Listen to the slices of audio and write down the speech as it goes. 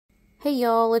Hey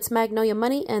y'all, it's Magnolia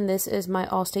Money, and this is my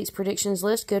All States predictions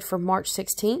list, good for March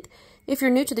 16th. If you're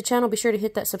new to the channel, be sure to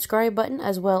hit that subscribe button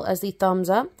as well as the thumbs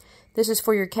up. This is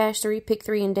for your Cash 3, Pick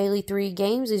 3, and Daily 3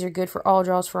 games. These are good for all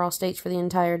draws for all states for the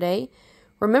entire day.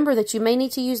 Remember that you may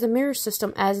need to use the mirror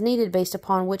system as needed based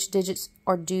upon which digits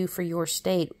are due for your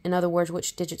state. In other words,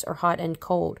 which digits are hot and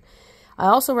cold. I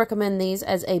also recommend these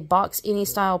as a box any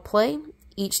style play.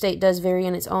 Each state does vary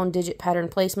in its own digit pattern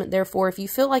placement. Therefore, if you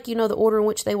feel like you know the order in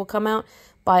which they will come out,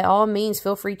 by all means,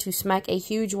 feel free to smack a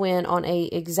huge win on a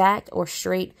exact or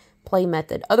straight play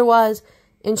method. Otherwise,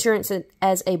 insurance it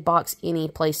as a box any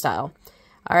play style.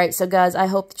 All right, so guys, I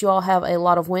hope that you all have a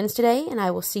lot of wins today, and I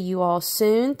will see you all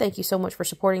soon. Thank you so much for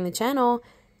supporting the channel.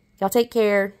 Y'all take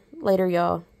care. Later,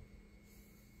 y'all.